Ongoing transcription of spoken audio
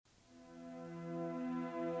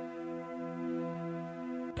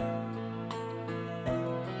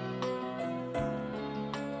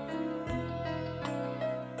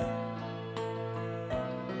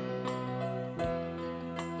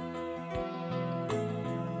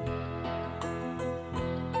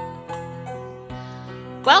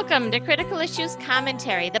Welcome to Critical Issues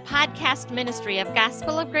Commentary, the podcast ministry of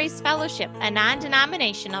Gospel of Grace Fellowship, a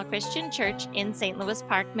non-denominational Christian church in St. Louis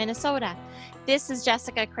Park, Minnesota. This is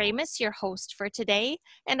Jessica Kramus, your host for today,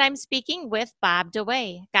 and I'm speaking with Bob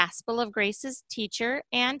DeWay, Gospel of Grace's teacher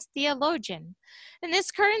and theologian. In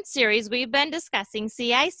this current series, we've been discussing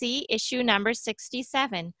CIC issue number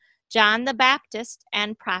 67, John the Baptist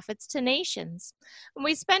and Prophets to Nations.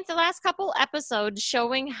 We spent the last couple episodes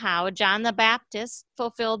showing how John the Baptist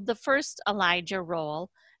fulfilled the first Elijah role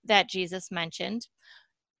that Jesus mentioned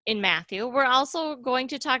in Matthew. We're also going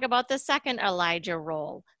to talk about the second Elijah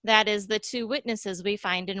role, that is the two witnesses we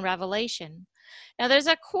find in Revelation. Now there's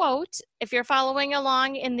a quote, if you're following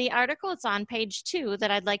along in the article, it's on page 2 that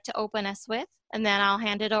I'd like to open us with, and then I'll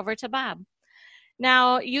hand it over to Bob.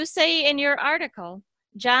 Now you say in your article,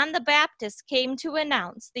 John the Baptist came to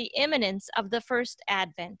announce the imminence of the first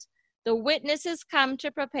advent. The witnesses come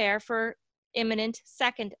to prepare for imminent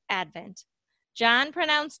second advent. John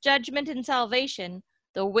pronounced judgment and salvation.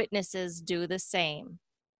 The witnesses do the same.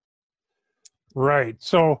 Right.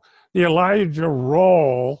 So the Elijah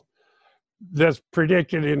role that's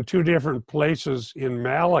predicted in two different places in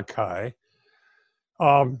Malachi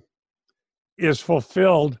is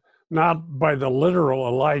fulfilled not by the literal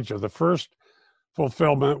Elijah. The first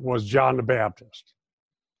fulfillment was John the Baptist.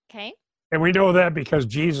 Okay. And we know that because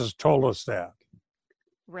Jesus told us that.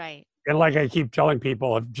 Right. And like I keep telling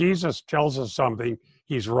people, if Jesus tells us something,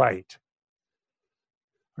 he's right.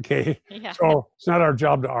 Okay? Yeah. So it's not our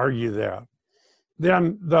job to argue that.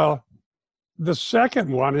 Then the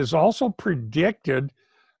second one is also predicted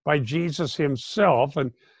by Jesus himself.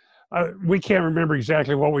 And we can't remember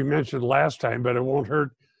exactly what we mentioned last time, but it won't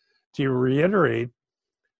hurt to reiterate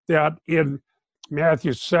that in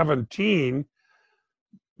Matthew 17,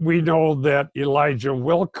 we know that Elijah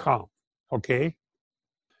will come, okay?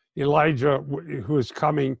 Elijah, who is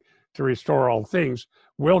coming to restore all things,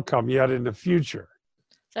 will come yet in the future.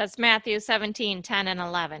 So that's Matthew 17, 10 and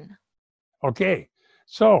 11. Okay,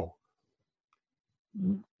 so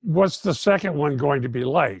what's the second one going to be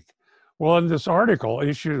like? Well, in this article,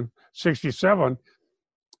 issue 67,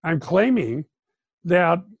 I'm claiming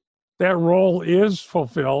that that role is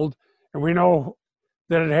fulfilled, and we know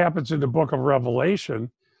that it happens in the book of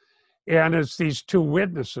Revelation, and it's these two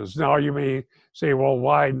witnesses. Now, you may say, well,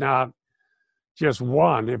 why not just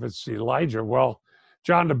one if it's Elijah? Well,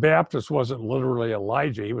 John the Baptist wasn't literally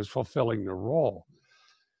Elijah. He was fulfilling the role.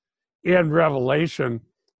 In Revelation,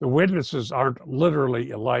 the witnesses aren't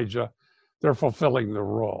literally Elijah. They're fulfilling the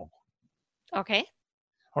role. Okay.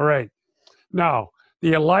 All right. Now,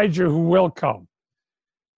 the Elijah who will come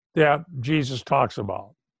that Jesus talks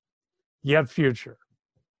about, yet future.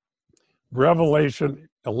 Revelation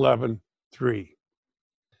 11:3.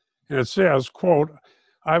 And it says, quote,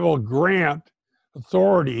 I will grant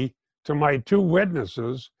authority to my two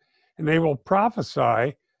witnesses, and they will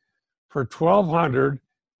prophesy for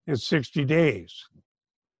 1,260 days,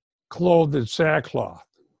 clothed in sackcloth.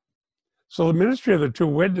 So the ministry of the two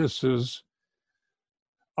witnesses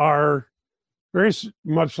are very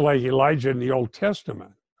much like Elijah in the Old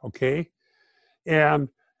Testament, okay? And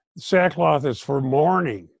sackcloth is for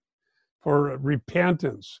mourning, for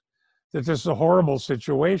repentance, that this is a horrible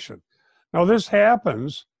situation. Now this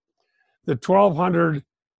happens, the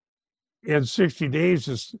 1,260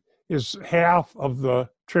 days is half of the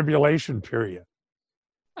tribulation period.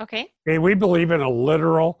 Okay. Okay, we believe in a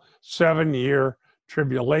literal 7-year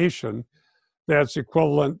tribulation that's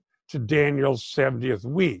equivalent to Daniel's 70th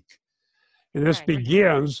week. And this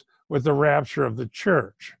begins with the rapture of the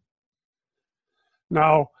church.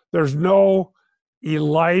 Now, there's no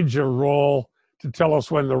Elijah role to tell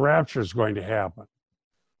us when the rapture is going to happen.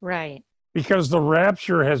 Right. Because the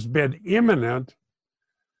rapture has been imminent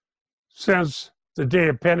since the day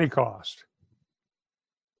of Pentecost.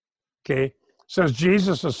 Okay? Since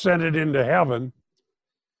Jesus ascended into heaven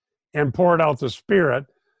and poured out the Spirit,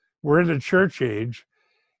 we're in the church age,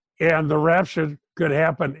 and the rapture could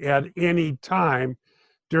happen at any time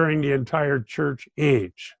during the entire church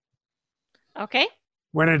age. Okay.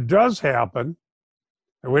 When it does happen,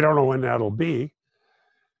 and we don't know when that'll be,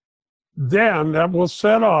 then that will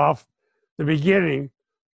set off the beginning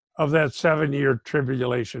of that 7-year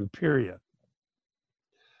tribulation period.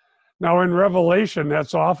 Now in Revelation,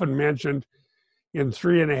 that's often mentioned in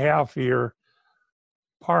 3.5-year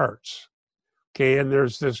parts. Okay, and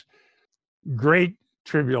there's this great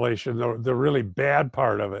tribulation, the really bad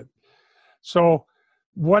part of it. So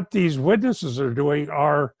what these witnesses are doing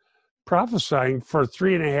are prophesying for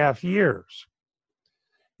 3.5 years.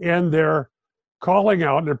 And they're calling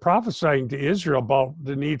out and they're prophesying to Israel about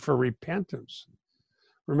the need for repentance.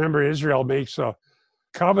 Remember, Israel makes a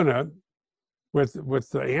covenant with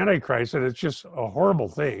the Antichrist, and it's just a horrible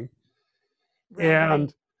thing. Right.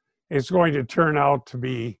 And it's going to turn out to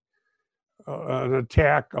be an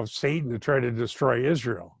attack of Satan to try to destroy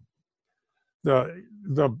Israel.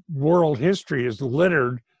 The world history is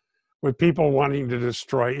littered with people wanting to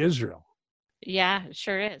destroy Israel. Yeah, it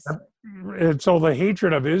sure is. And so the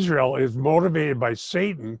hatred of Israel is motivated by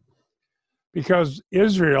Satan, because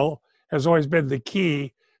Israel has always been the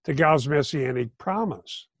key to God's messianic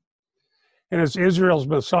promise. And it's Israel's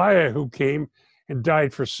Messiah who came and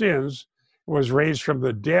died for sins, was raised from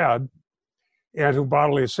the dead, and who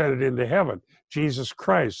bodily ascended into heaven. Jesus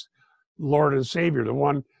Christ, Lord and Savior, the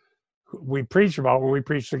one we preach about when we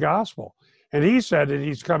preach the gospel. And he said that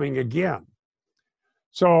he's coming again.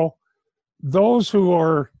 So those who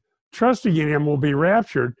are trusting in him will be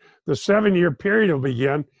raptured. The 7-year period will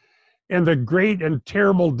begin, and the great and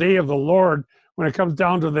terrible day of the Lord, when it comes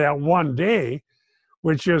down to that one day,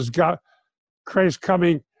 which is God, Christ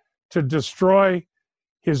coming to destroy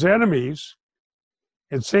his enemies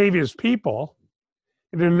and save his people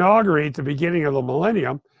and inaugurate the beginning of the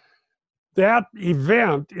millennium. That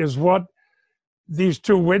event is what these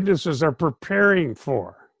two witnesses are preparing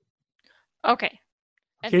for. Okay.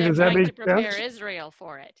 And Okay, they're does that trying to make prepare sense? Israel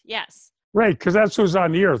for it. Yes. Right, because that's who's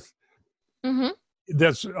on the earth Mm-hmm.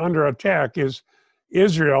 that's under attack is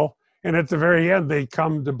Israel. And at the very end, they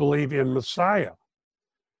come to believe in Messiah.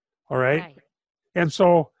 All right? Right. And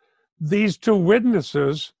so these two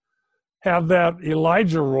witnesses have that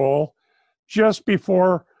Elijah role just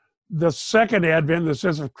before the second advent that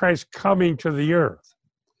says of Christ coming to the earth.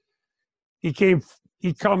 He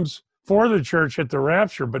comes for the church at the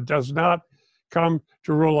rapture, but does not come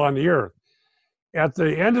to rule on the earth. At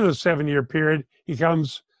the end of the 7-year period, he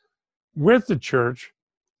comes with the church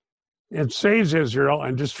and saves Israel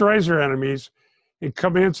and destroys her enemies and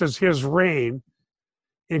commences his reign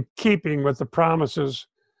in keeping with the promises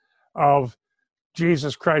of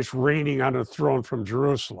Jesus Christ reigning on a throne from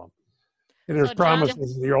Jerusalem. And there's So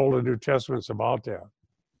promises in the Old and New Testaments about that.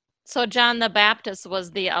 So John the Baptist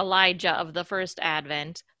was the Elijah of the first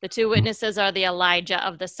advent. The two witnesses are the Elijah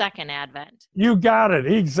of the second advent. You got it,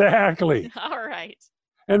 exactly. All right.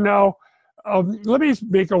 And now, let me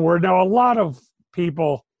make a word. Now, a lot of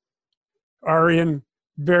people are in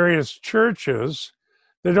various churches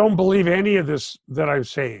that don't believe any of this that I'm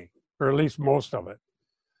saying, or at least most of it.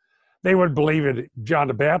 They would believe it. John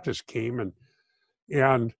the Baptist came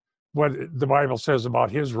and what the Bible says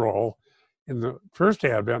about his role in the first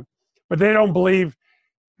advent, but they don't believe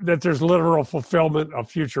that there's literal fulfillment of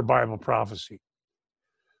future Bible prophecy.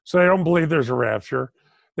 So they don't believe there's a rapture.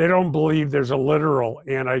 They don't believe there's a literal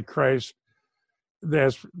Antichrist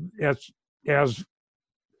that's as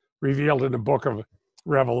revealed in the book of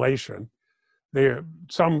Revelation.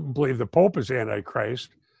 Some believe the Pope is Antichrist.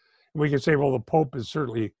 We can say, well, the Pope is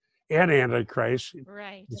certainly an Antichrist,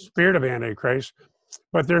 Right. the spirit of Antichrist,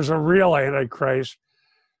 but there's a real Antichrist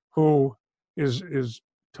who is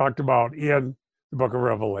talked about in the book of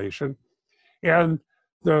Revelation. And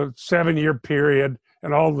the 7-year period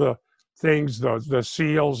and all the things, the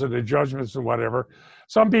seals and the judgments and whatever.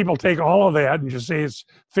 Some people take all of that and just say it's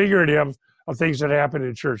figurative of things that happen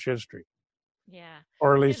in church history. Yeah.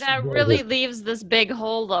 Or at least That really leaves this big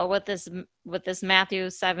hole though with this Matthew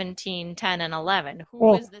 17, 10, and 11.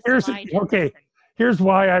 Who is this Elijah? Okay, here's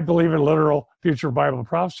why I believe in literal future Bible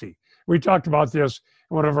prophecy. We talked about this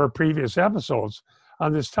in one of our previous episodes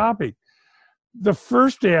on this topic. The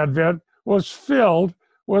first advent was filled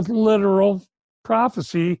with literal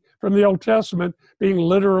prophecy from the Old Testament being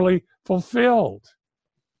literally fulfilled.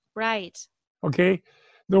 Right. Okay?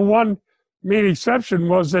 The one main exception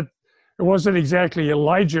was that it wasn't exactly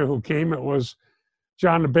Elijah who came, it was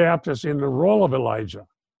John the Baptist in the role of Elijah.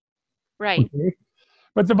 Right. Okay?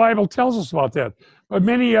 But the Bible tells us about that. But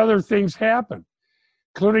many other things happen,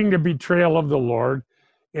 including the betrayal of the Lord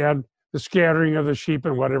and the scattering of the sheep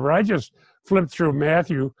and whatever. I just flipped through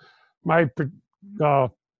Matthew. My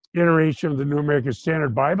iteration of the New American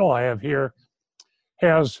Standard Bible I have here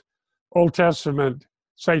has Old Testament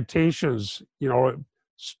citations,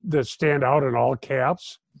 that stand out in all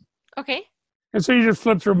caps. Okay. And so you just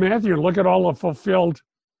flip through Matthew and look at all the fulfilled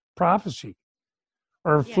prophecy,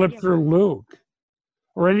 or flip through Luke,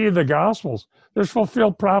 or any of the Gospels. There's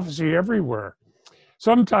fulfilled prophecy everywhere.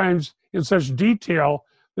 Sometimes in such detail,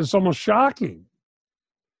 it's almost shocking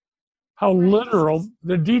how literal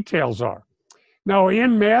the details are. Now,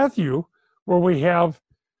 in Matthew, where we have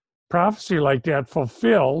prophecy like that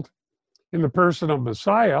fulfilled in the person of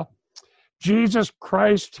Messiah, Jesus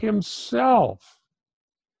Christ himself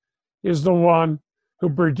is the one who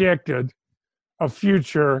predicted a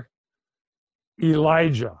future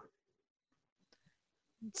Elijah.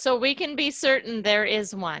 So we can be certain there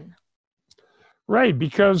is one. Right,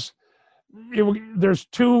 because there's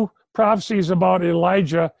two prophecies about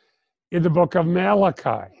Elijah in the book of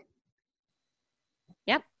Malachi.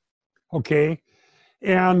 Yep. Okay,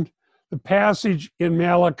 and the passage in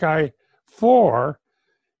Malachi 4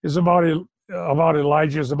 is about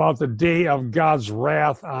Elijah, is about the day of God's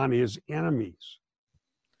wrath on his enemies.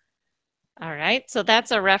 All right, so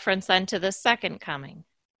that's a reference then to the second coming.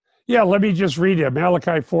 Yeah, let me just read it.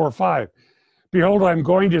 Malachi 4:5. Behold, I'm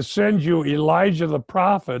going to send you Elijah the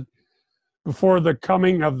prophet before the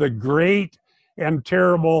coming of the great and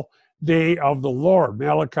terrible day of the Lord.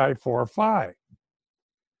 Malachi 4:5.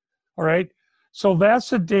 All right, so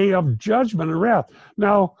that's a day of judgment and wrath.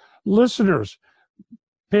 Now, listeners,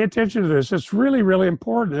 pay attention to this. It's really, really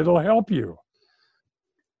important. It'll help you.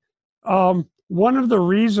 One of the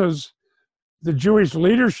reasons the Jewish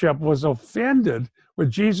leadership was offended with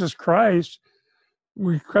Jesus Christ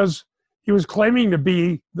because he was claiming to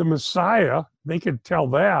be the Messiah. They could tell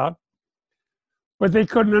that, but they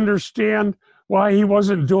couldn't understand why he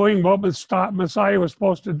wasn't doing what Messiah was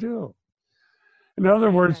supposed to do. In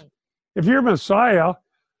other words, if you're Messiah,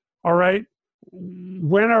 all right,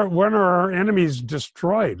 when are our enemies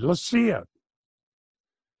destroyed? Let's see it.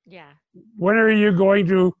 Yeah. When are you going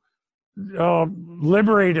to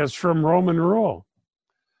liberate us from Roman rule?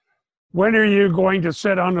 When are you going to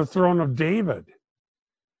sit on the throne of David?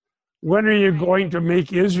 When are you going to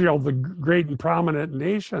make Israel the great and prominent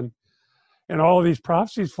nation and all of these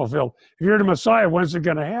prophecies fulfilled? If you're the Messiah, when's it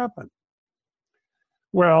going to happen?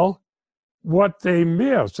 Well, what they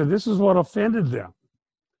missed, and this is what offended them,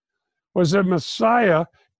 was that Messiah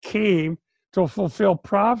came to fulfill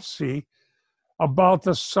prophecy about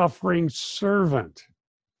the suffering servant.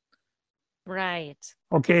 Right.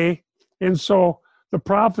 Okay, and so the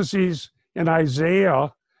prophecies in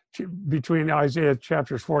Isaiah, between Isaiah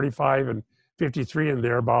chapters 45 and 53 and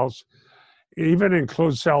thereabouts, even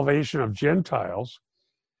includes salvation of Gentiles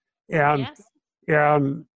and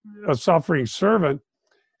a suffering servant.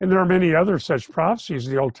 And there are many other such prophecies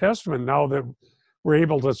in the Old Testament now that we're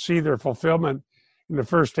able to see their fulfillment in the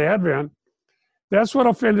first advent. That's what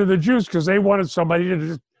offended the Jews, because they wanted somebody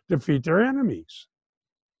to defeat their enemies.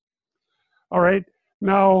 All right,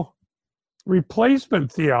 now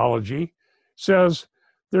replacement theology says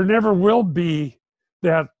there never will be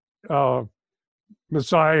that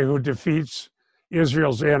Messiah who defeats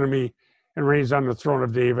Israel's enemy and reigns on the throne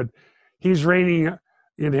of David. He's reigning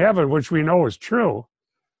in heaven, which we know is true,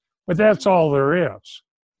 but that's all there is.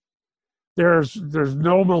 There's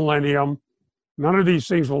no millennium. None of these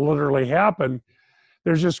things will literally happen.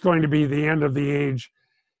 There's just going to be the end of the age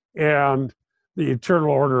and the eternal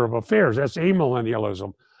order of affairs. That's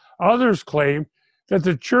amillennialism. Others claim that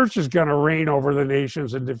the church is going to reign over the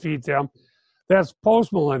nations and defeat them. That's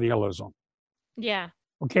postmillennialism. Yeah.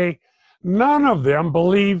 Okay? None of them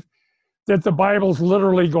believe that the Bible's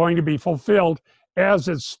literally going to be fulfilled as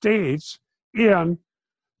it states in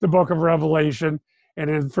the book of Revelation and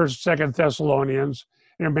in 1st, 2nd Thessalonians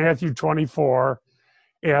and in Matthew 24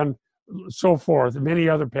 and so forth, and many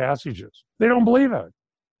other passages. They don't believe it.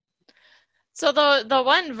 So the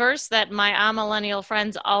one verse that my amillennial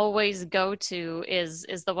friends always go to is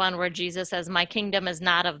the one where Jesus says, "My kingdom is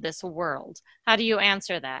not of this world." How do you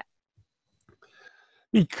answer that?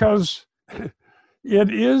 Because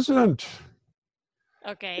it isn't.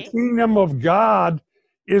 Okay. The kingdom of God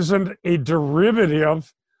isn't a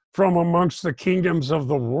derivative from amongst the kingdoms of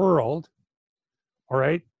the world. All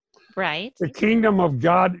right? Right. The kingdom of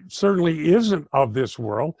God certainly isn't of this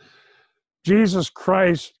world. Jesus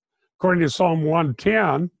Christ, according to Psalm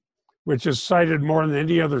 110, which is cited more than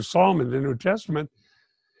any other psalm in the New Testament,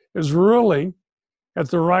 is ruling at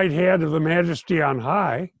the right hand of the Majesty on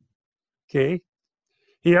high. Okay?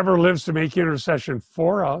 He ever lives to make intercession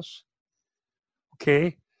for us.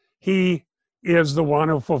 Okay? He is the one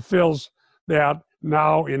who fulfills that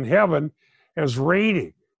now in heaven as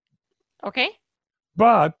reigning. Okay.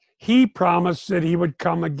 But he promised that he would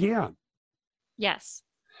come again. Yes.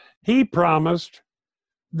 He promised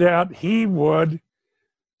that he would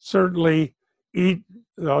certainly eat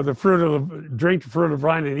drink the fruit of the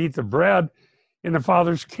vine and eat the bread in the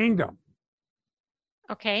Father's kingdom.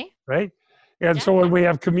 Okay. Right? And so when we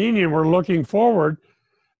have communion, we're looking forward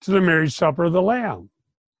to the marriage supper of the Lamb.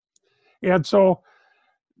 And so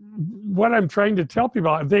what I'm trying to tell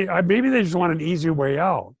people, maybe they just want an easy way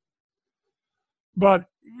out. But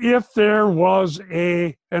if there was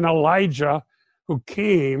an Elijah who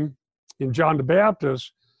came in John the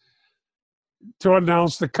Baptist to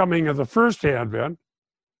announce the coming of the first advent,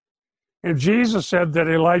 and Jesus said that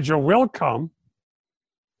Elijah will come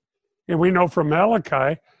And we know from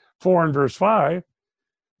Malachi 4 and verse 5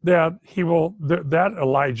 that that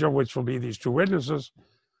Elijah, which will be these two witnesses,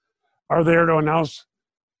 are there to announce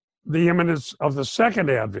the imminence of the second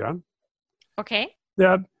advent. Okay.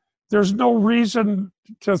 That there's no reason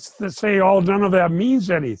to say, oh, none of that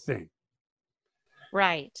means anything.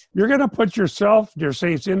 Right. You're going to put yourself, dear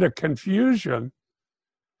saints, into confusion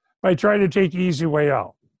by trying to take the easy way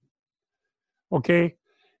out. Okay?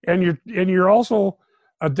 And you're also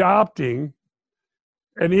adopting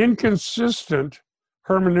an inconsistent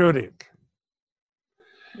hermeneutic.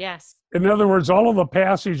 Yes. In other words, all of the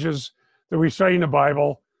passages that we study in the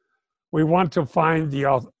Bible, we want to find the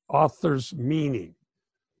author's meaning.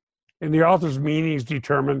 And the author's meaning is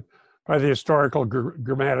determined by the historical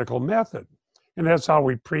grammatical method. And that's how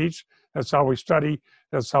we preach, that's how we study,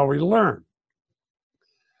 that's how we learn.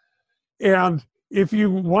 And if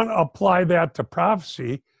you want to apply that to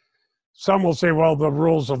prophecy, some will say, well, the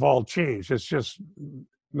rules have all changed. It's just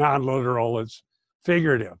non-literal, it's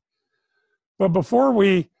figurative. But before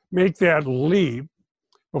we make that leap,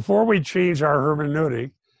 before we change our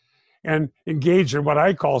hermeneutic and engage in what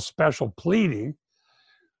I call special pleading,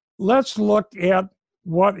 let's look at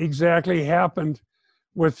what exactly happened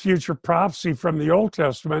with future prophecy from the Old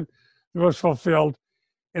Testament that was fulfilled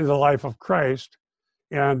in the life of Christ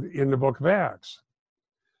and in the book of Acts.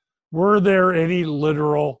 Were there any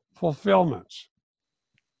literal fulfillments?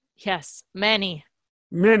 Yes, many.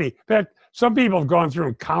 Many. In fact, some people have gone through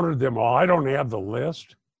and counted them all. I don't have the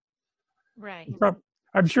list. Right.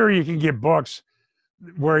 I'm sure you can get books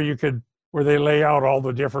where they lay out all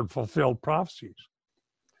the different fulfilled prophecies.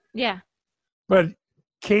 Yeah. But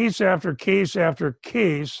case after case after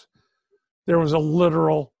case, there was a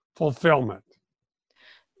literal fulfillment.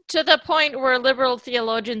 To the point where liberal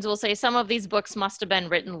theologians will say some of these books must have been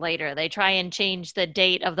written later. They try and change the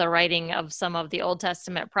date of the writing of some of the Old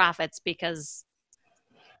Testament prophets because,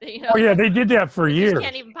 oh yeah, they did that for years.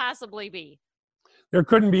 Can't even possibly be. There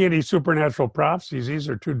couldn't be any supernatural prophecies. These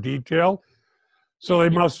are too detailed. So they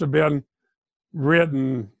must have been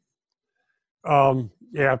written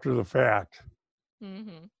after the fact.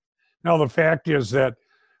 Mm-hmm. Now, the fact is that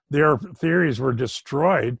their theories were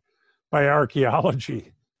destroyed by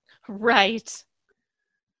archaeology. Right.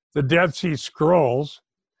 The Dead Sea Scrolls,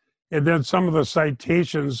 and then some of the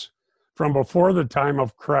citations from before the time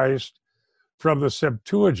of Christ from the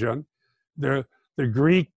Septuagint, the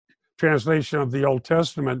Greek translation of the Old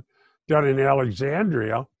Testament done in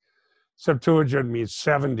Alexandria. Septuagint means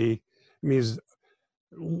 70, means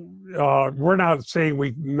we're not saying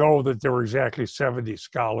we know that there were exactly 70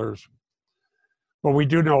 scholars, but we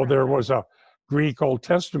do know there was a Greek Old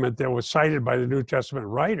Testament that was cited by the New Testament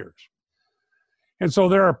writers. And so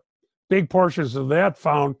there are big portions of that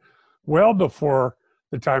found well before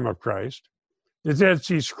the time of Christ. The Dead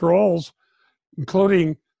Sea Scrolls,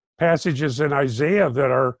 including passages in Isaiah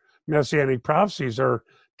that are messianic prophecies, are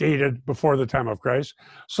dated before the time of Christ.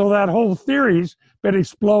 So that whole theory's been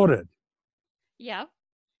exploded. Yeah.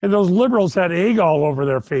 And those liberals had egg all over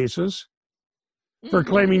their faces for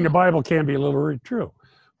claiming the Bible can be literally true.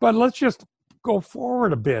 But let's just go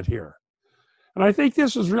forward a bit here. And I think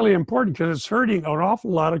this is really important because it's hurting an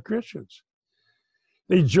awful lot of Christians.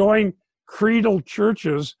 They join creedal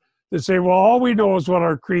churches that say, well, all we know is what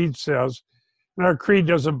our creed says, and our creed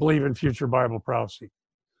doesn't believe in future Bible prophecy.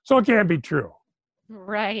 So it can't be true.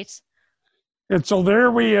 Right. And so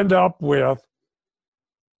there we end up with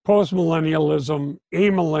postmillennialism,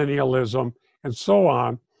 amillennialism, and so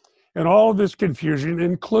on, and all of this confusion,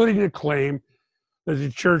 including the claim that the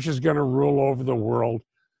church is going to rule over the world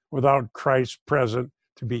without Christ present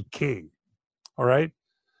to be king. All right?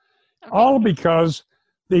 Okay. All because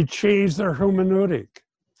they changed their hermeneutic.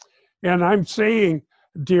 And I'm saying,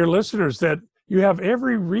 dear listeners, that you have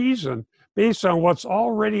every reason, based on what's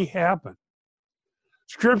already happened.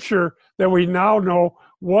 Scripture that we now know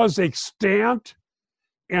was extant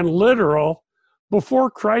and literal before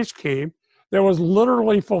Christ came, that was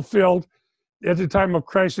literally fulfilled at the time of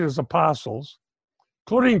Christ and his apostles,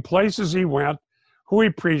 including places he went, who he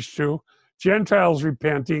preached to, Gentiles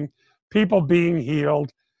repenting, people being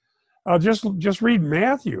healed. Just read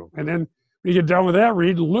Matthew, and then when you get done with that,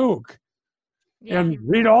 read Luke, and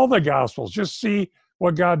read all the Gospels. Just see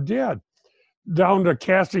what God did, down to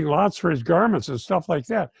casting lots for his garments and stuff like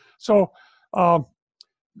that. So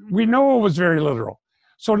we know it was very literal.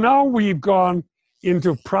 So now we've gone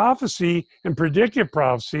into prophecy and predictive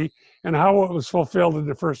prophecy and how it was fulfilled in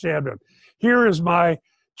the first advent. Here is my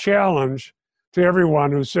challenge to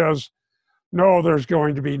everyone who says, no, there's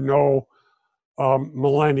going to be no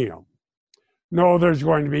millennium. No, there's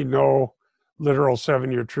going to be no literal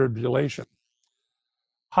 7-year tribulation.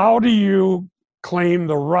 how do you claim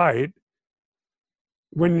the right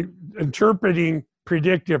when interpreting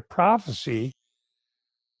predictive prophecy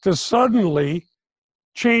to suddenly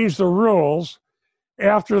change the rules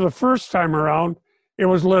after the first time around it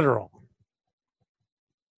was literal?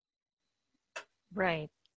 Right.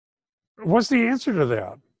 What's the answer to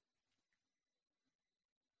that?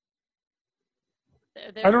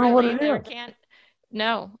 I don't know what it is.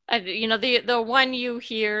 No, the one you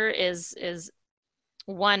hear is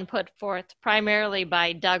one put forth primarily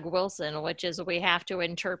by Doug Wilson, which is we have to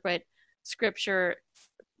interpret scripture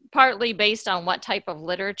partly based on what type of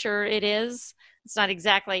literature it is. It's not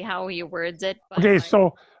exactly how he words it. But okay,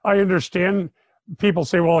 so I understand people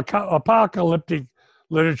say, well, apocalyptic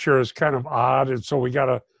literature is kind of odd, and so we got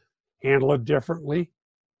to handle it differently.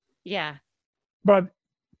 Yeah. But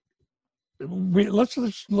let's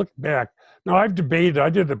look back. Now, I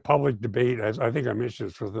did a public debate, as I think I mentioned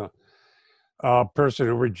this, with a person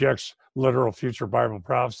who rejects literal future Bible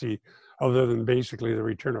prophecy other than basically the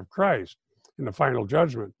return of Christ in the final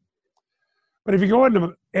judgment. But if you go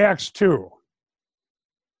into Acts 2,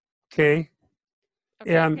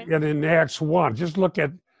 and in Acts 1, just look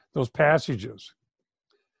at those passages.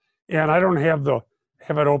 And I don't have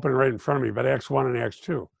it open right in front of me, but Acts 1 and Acts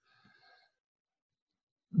 2.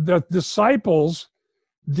 The disciples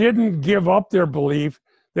didn't give up their belief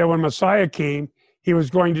that when Messiah came, he was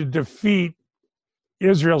going to defeat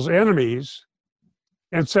Israel's enemies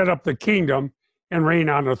and set up the kingdom and reign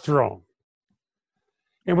on the throne.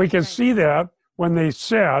 And we can see that when they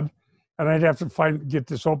said, and I'd have to get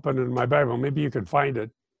this open in my Bible, maybe you can find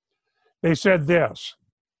it. They said this: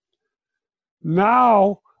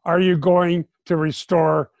 now are you going to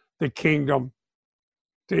restore the kingdom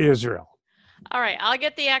to Israel? All right, I'll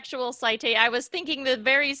get the actual citation. I was thinking the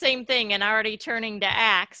very same thing and already turning to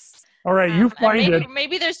Acts. All right, you find it.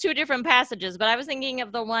 Maybe there's two different passages, but I was thinking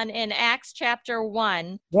of the one in Acts chapter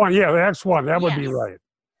 1. Acts 1, that would be right.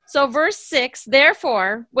 So verse 6,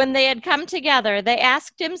 therefore, when they had come together, they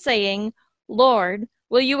asked him, saying, Lord,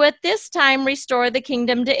 will you at this time restore the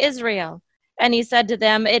kingdom to Israel? And he said to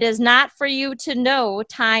them, it is not for you to know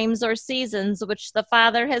times or seasons which the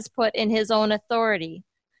Father has put in his own authority.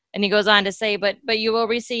 And he goes on to say, but you will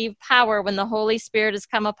receive power when the Holy Spirit has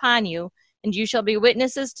come upon you, and you shall be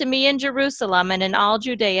witnesses to me in Jerusalem and in all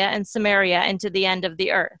Judea and Samaria and to the end of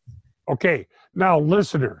the earth. Okay, now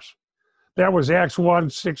listeners, that was Acts 1,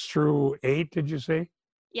 6 through 8, did you say?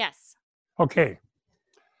 Yes. Okay.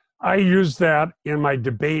 I used that in my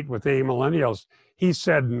debate with amillennials. He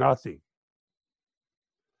said nothing.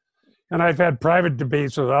 And I've had private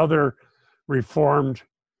debates with other Reformed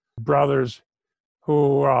brothers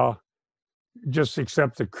who just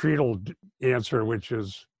accept the creedal answer, which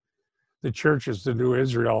is the church is the new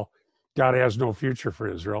Israel. God has no future for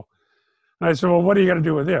Israel. And I said, well, what are you going to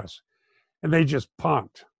do with this? And they just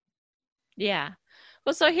punt. Yeah.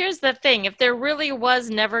 Well, so here's the thing. If there really was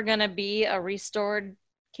never going to be a restored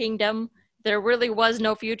kingdom, there really was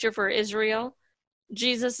no future for Israel,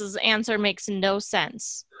 Jesus's answer makes no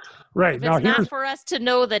sense. Right. If it's not for us to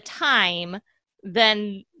know the time,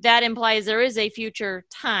 then that implies there is a future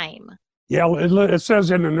time. Yeah, it says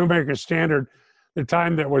in the New American Standard, the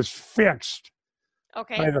time that was fixed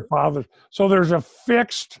by the Father. So there's a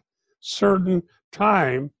fixed, certain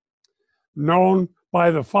time known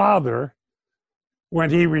by the Father when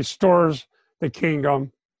he restores the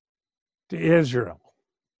kingdom to Israel.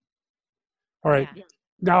 All right. Yeah.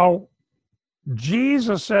 Now,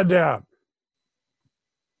 Jesus said that.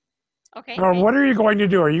 Okay. Now, what are you going to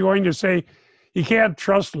do? Are you going to say you can't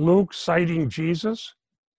trust Luke citing Jesus?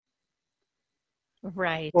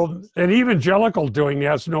 Right. Well, an evangelical doing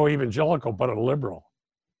that's no evangelical, but a liberal.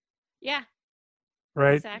 Yeah.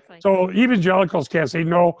 Right? Exactly. So evangelicals can't say,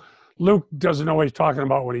 no, Luke doesn't know what he's talking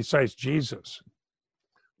about when he cites Jesus.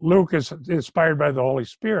 Luke is inspired by the Holy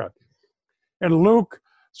Spirit. And Luke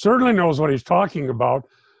certainly knows what he's talking about.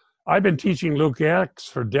 I've been teaching Luke Acts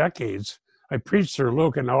for decades. I preached through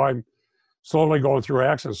Luke, and now I'm slowly going through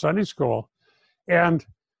Acts in Sunday school. And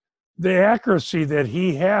the accuracy that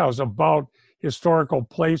he has about historical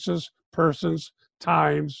places, persons,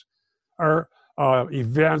 times, or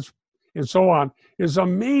events, and so on is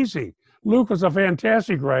amazing. Luke was a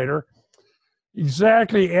fantastic writer,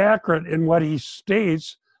 exactly accurate in what he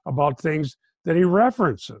states about things that he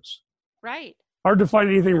references. Right. Hard to find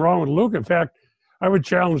anything wrong with Luke. In fact, I would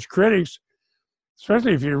challenge critics,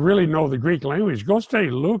 especially if you really know the Greek language, go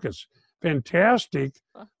study Luke. It's fantastic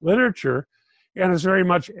literature, and it's very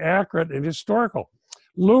much accurate and historical.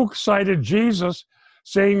 Luke cited Jesus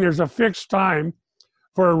saying there's a fixed time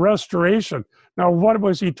for a restoration. Now, what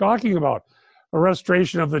was he talking about? a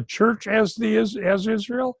restoration of the church as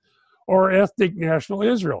Israel, or ethnic national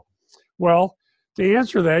Israel? Well, to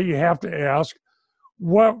answer that, you have to ask,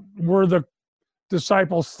 what were the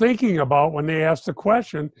disciples thinking about when they asked the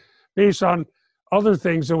question, based on other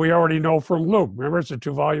things that we already know from Luke? Remember, it's a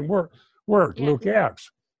 2-volume work, Yeah. Luke,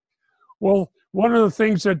 Acts. Well, one of the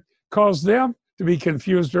things that caused them to be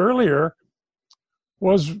confused earlier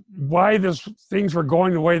was why things were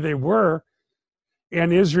going the way they were,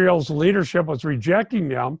 and Israel's leadership was rejecting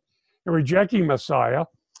them and rejecting Messiah.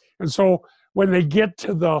 And so when they get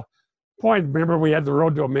to the point, remember we had the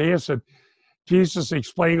road to Emmaus, and Jesus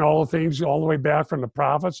explained all the things all the way back from the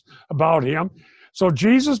prophets about him. So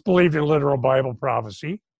Jesus believed in literal Bible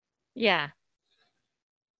prophecy. Yeah.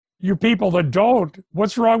 You people that don't,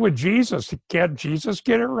 what's wrong with Jesus? Can't Jesus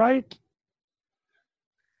get it right?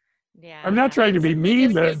 Yeah. I'm not trying to be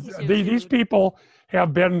mean, but these people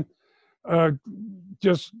have been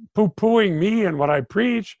just poo-pooing me and what I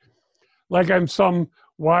preach like I'm some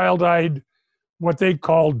wild-eyed, what they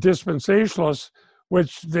call dispensationalists,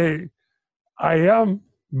 which I am,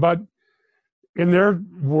 but in their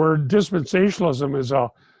word, dispensationalism is a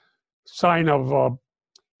sign of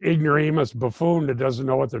ignoramus buffoon that doesn't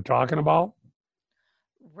know what they're talking about.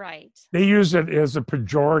 Right. They use it as a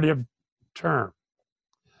pejorative term.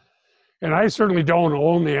 And I certainly don't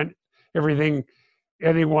own everything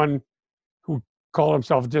anyone who call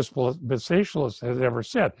himself dispensationalist has ever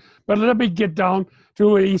said. But let me get down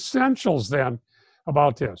to essentials then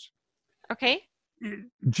about this. Okay.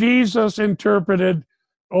 Jesus interpreted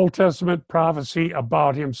Old Testament prophecy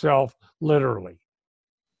about himself literally.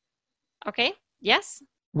 Okay. Yes.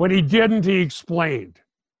 When he didn't, he explained.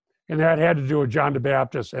 And that had to do with John the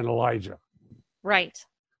Baptist and Elijah. Right.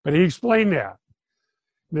 But he explained that.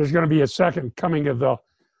 There's going to be a second coming of the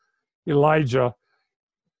Elijah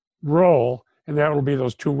role, and that will be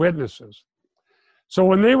those 2 witnesses. So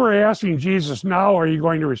when they were asking Jesus, now are you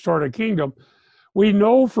going to restore the kingdom? We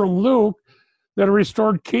know from Luke that a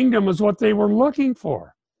restored kingdom is what they were looking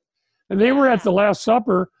for. And they were at the Last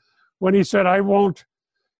Supper when he said, I won't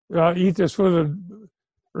eat this food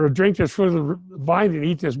or drink this fruit of the vine and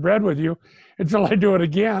eat this bread with you until I do it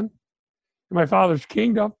again in my Father's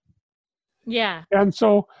kingdom. Yeah. And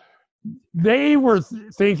so they were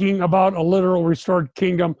thinking about a literal restored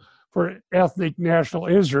kingdom for ethnic national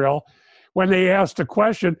Israel. When they asked a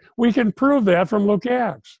question, we can prove that from Luke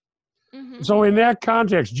Acts. Mm-hmm. So in that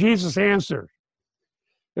context, Jesus answered,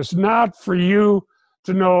 it's not for you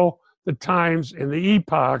to know the times and the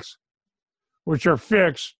epochs which are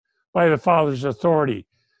fixed by the Father's authority,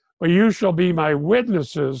 but you shall be my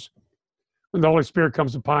witnesses when the Holy Spirit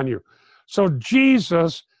comes upon you. So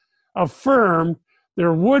Jesus affirmed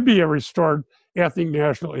there would be a restored ethnic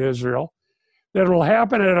national Israel, that will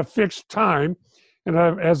happen at a fixed time. And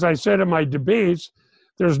as I said in my debates,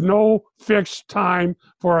 there's no fixed time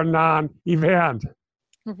for a non-event.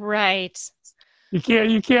 Right.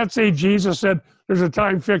 You can't say Jesus said there's a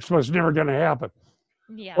time fixed, but it's never going to happen.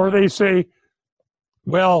 Yeah. Or they say,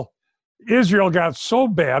 well, Israel got so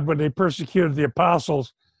bad when they persecuted the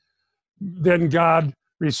apostles, then God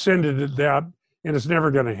rescinded that, and it's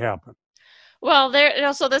never going to happen. Well,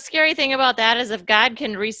 so the scary thing about that is if God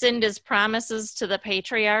can rescind his promises to the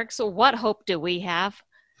patriarchs, what hope do we have?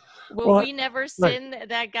 Will we never sin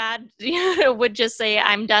that God would just say,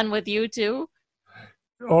 I'm done with you too?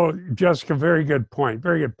 Oh, Jessica, very good point.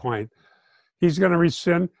 Very good point. He's going to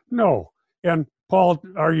rescind? No. And Paul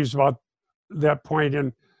argues about that point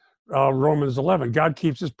in Romans 11. God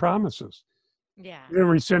keeps his promises. Yeah. He didn't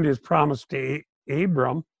rescind his promise to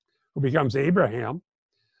Abram, who becomes Abraham.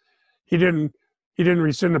 He didn't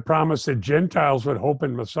rescind the promise that Gentiles would hope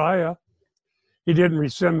in Messiah. He didn't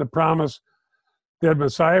rescind the promise that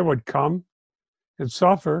Messiah would come and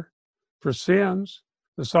suffer for sins,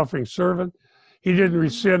 the suffering servant. He didn't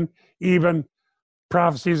rescind even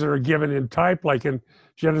prophecies that are given in type, like in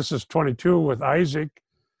Genesis 22 with Isaac,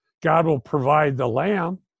 God will provide the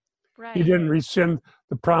lamb. Right. He didn't rescind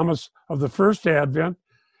the promise of the first advent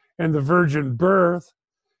and the virgin birth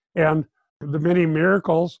and the many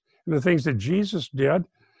miracles and the things that Jesus did.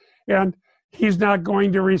 And he's not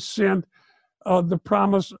going to rescind the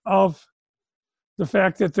promise of the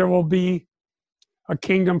fact that there will be a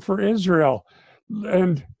kingdom for Israel.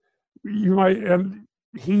 And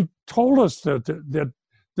he told us that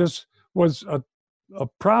this was a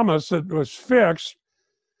promise that was fixed,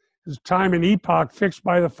 his time and epoch fixed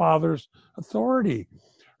by the Father's authority.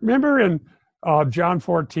 Remember in John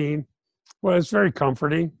 14, well, it's very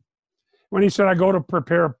comforting, when he said, I go to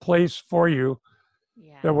prepare a place for you,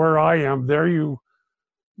 that where I am,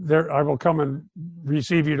 there I will come and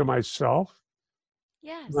receive you to myself.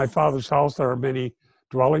 Yes. In my Father's house, there are many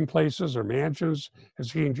dwelling places or mansions,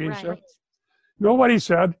 as King James said. Right. Nobody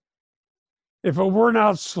said, if it were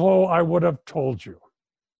not so, I would have told you.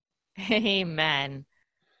 Amen.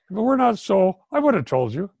 If it were not so, I would have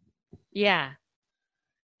told you. Yeah.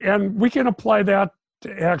 And we can apply that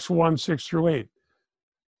to Acts 1, 6 through 8.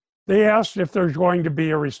 They asked if there's going to be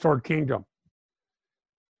a restored kingdom.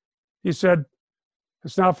 He said,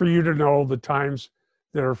 it's not for you to know the times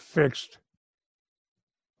that are fixed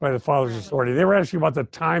by the Father's authority. They were asking about the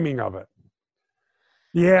timing of it.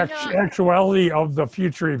 The actuality of the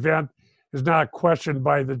future event is not questioned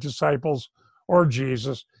by the disciples or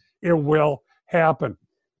Jesus. It will happen.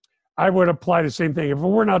 I would apply the same thing. If it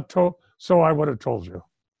were not told, so I would have told you.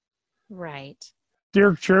 Right.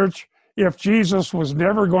 Dear church, if Jesus was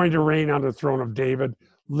never going to reign on the throne of David,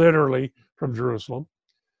 literally from Jerusalem,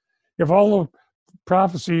 if all the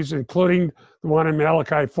prophecies, including the one in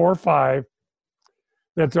Malachi 4:5,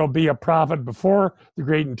 that there'll be a prophet before the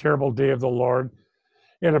great and terrible day of the Lord,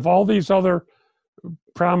 and if all these other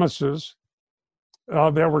promises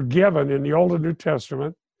that were given in the Old and New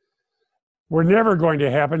Testament were never going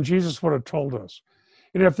to happen, Jesus would have told us.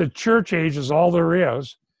 And if the church age is all there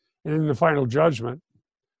is, and in the final judgment,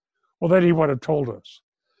 well, then he would have told us.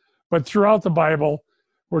 But throughout the Bible,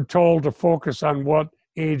 we're told to focus on what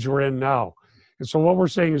age we're in now. And so what we're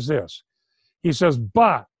saying is this. He says,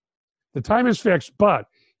 but, the time is fixed, but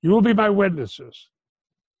you will be my witnesses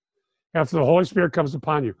after the Holy Spirit comes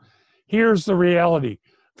upon you. Here's the reality.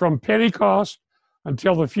 From Pentecost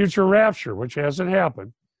until the future rapture, which hasn't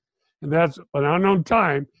happened, and that's an unknown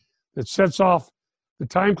time that sets off the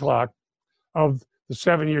time clock of the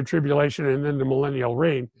 7-year tribulation and then the millennial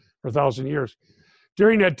reign for 1,000 years.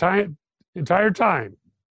 During that time, entire time,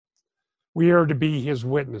 we are to be his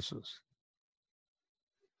witnesses.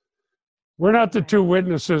 We're not the two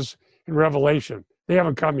witnesses in Revelation. They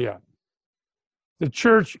haven't come yet. The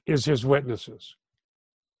church is his witnesses.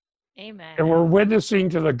 Amen. And we're witnessing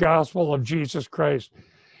to the gospel of Jesus Christ.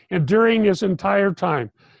 And during this entire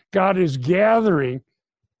time, God is gathering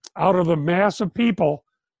out of the mass of people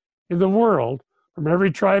in the world from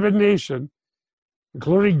every tribe and nation,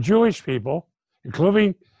 including Jewish people,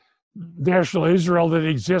 including national Israel that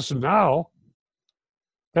exists now.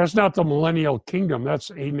 That's not the millennial kingdom. That's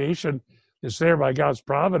a nation that's there by God's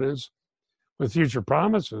providence with future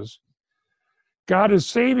promises. God is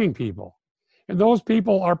saving people. And those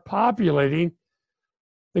people are populating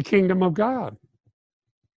the kingdom of God.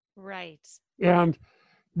 Right. And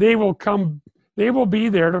they will be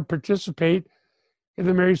there to participate in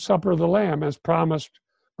the marriage supper of the Lamb as promised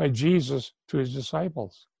by Jesus to his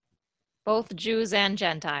disciples. Both Jews and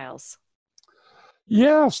Gentiles.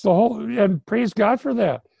 Yes, and praise God for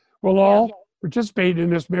that. We'll all participate in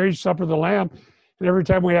this marriage supper of the Lamb. And every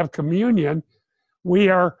time we have communion, we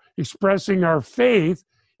are expressing our faith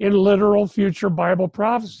in literal future Bible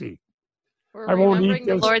prophecy. We're remembering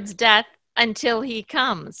the Lord's death until he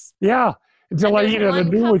comes. Yeah, until I eat it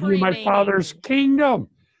anew with you, my Father's kingdom.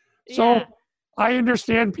 So I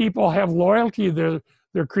understand people have loyalty to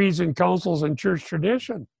their creeds and councils and church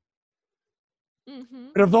tradition. Mm-hmm.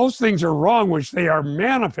 But if those things are wrong, which they are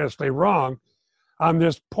manifestly wrong on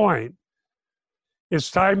this point, it's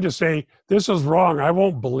time to say, this is wrong. I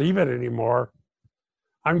won't believe it anymore.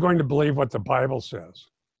 I'm going to believe what the Bible says.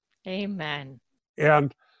 Amen.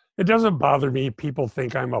 And it doesn't bother me. People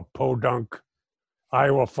think I'm a podunk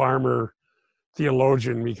Iowa farmer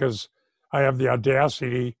theologian because I have the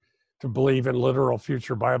audacity to believe in literal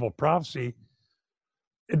future Bible prophecy.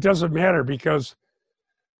 It doesn't matter because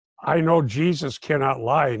I know Jesus cannot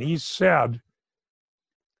lie. And he said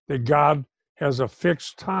that God has a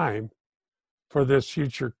fixed time for this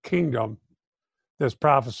future kingdom that's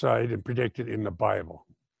prophesied and predicted in the Bible.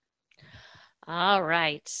 All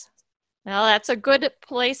right. Well, that's a good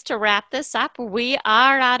place to wrap this up. We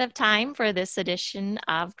are out of time for this edition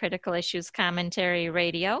of Critical Issues Commentary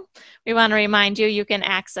Radio. We want to remind you can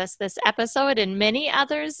access this episode and many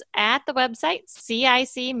others at the website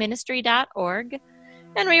cicministry.org.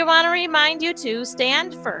 And we want to remind you to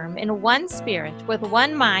stand firm in one spirit with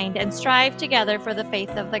one mind and strive together for the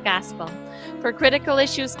faith of the gospel. For Critical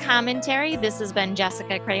Issues Commentary, this has been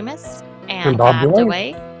Jessica Kramus and Bob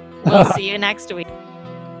DeWay. We'll see you next week.